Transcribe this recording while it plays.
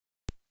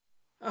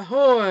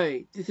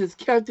Ahoy! This is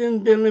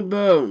Captain Billy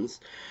Bones.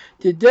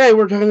 Today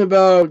we're talking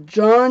about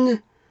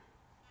John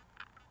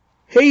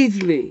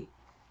Halsey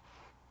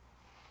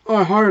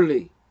or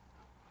Harley.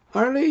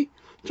 Harley?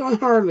 John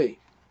Harley.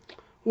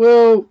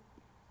 Well,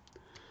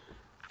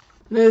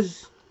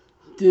 let's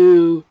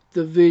do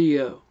the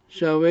video,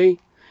 shall we?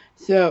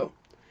 So,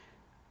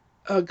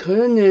 a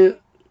continental,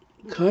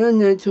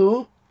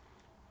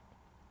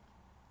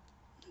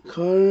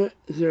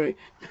 sorry,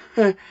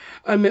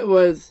 I meant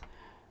was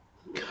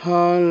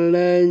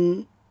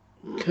colonial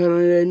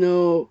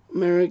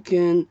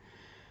American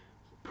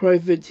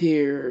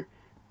privateer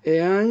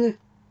and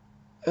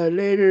a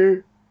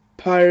later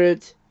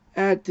pirate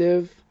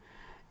active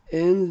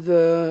in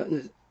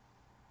the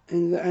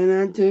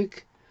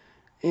Atlantic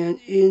and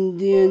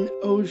Indian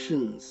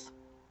Oceans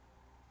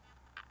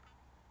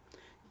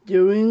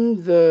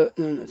during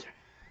the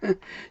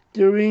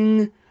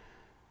during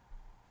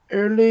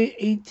early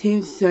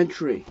 18th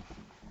century.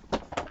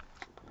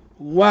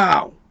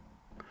 Wow,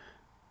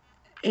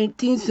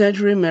 18th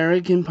century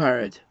American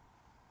pirate.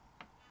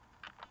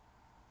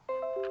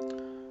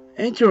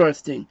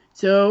 Interesting.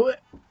 So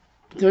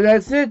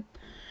that's it.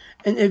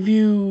 And if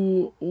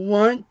you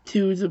want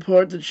to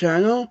support the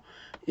channel,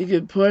 you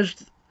can push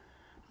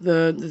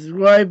the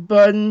subscribe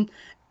button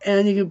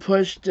and you can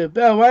push the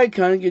bell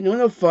icon to get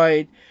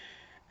notified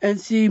and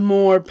see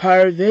more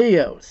pirate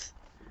videos.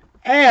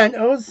 And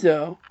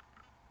also,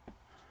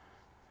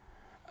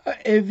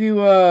 if you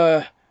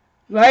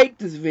like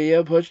this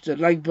video, push the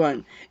like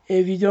button.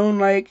 If you don't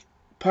like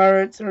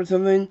pirates or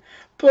something,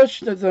 push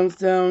the thumbs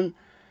down.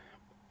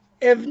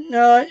 If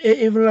not,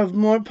 if you love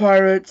more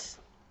pirates,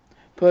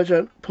 push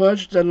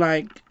the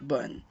like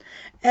button.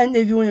 And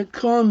if you want to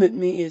comment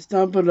me, it's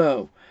down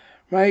below,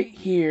 right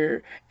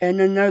here. And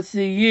then I'll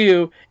see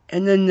you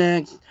in the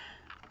next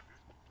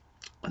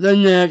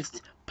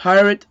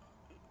pirate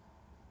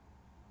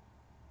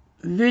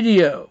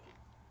video.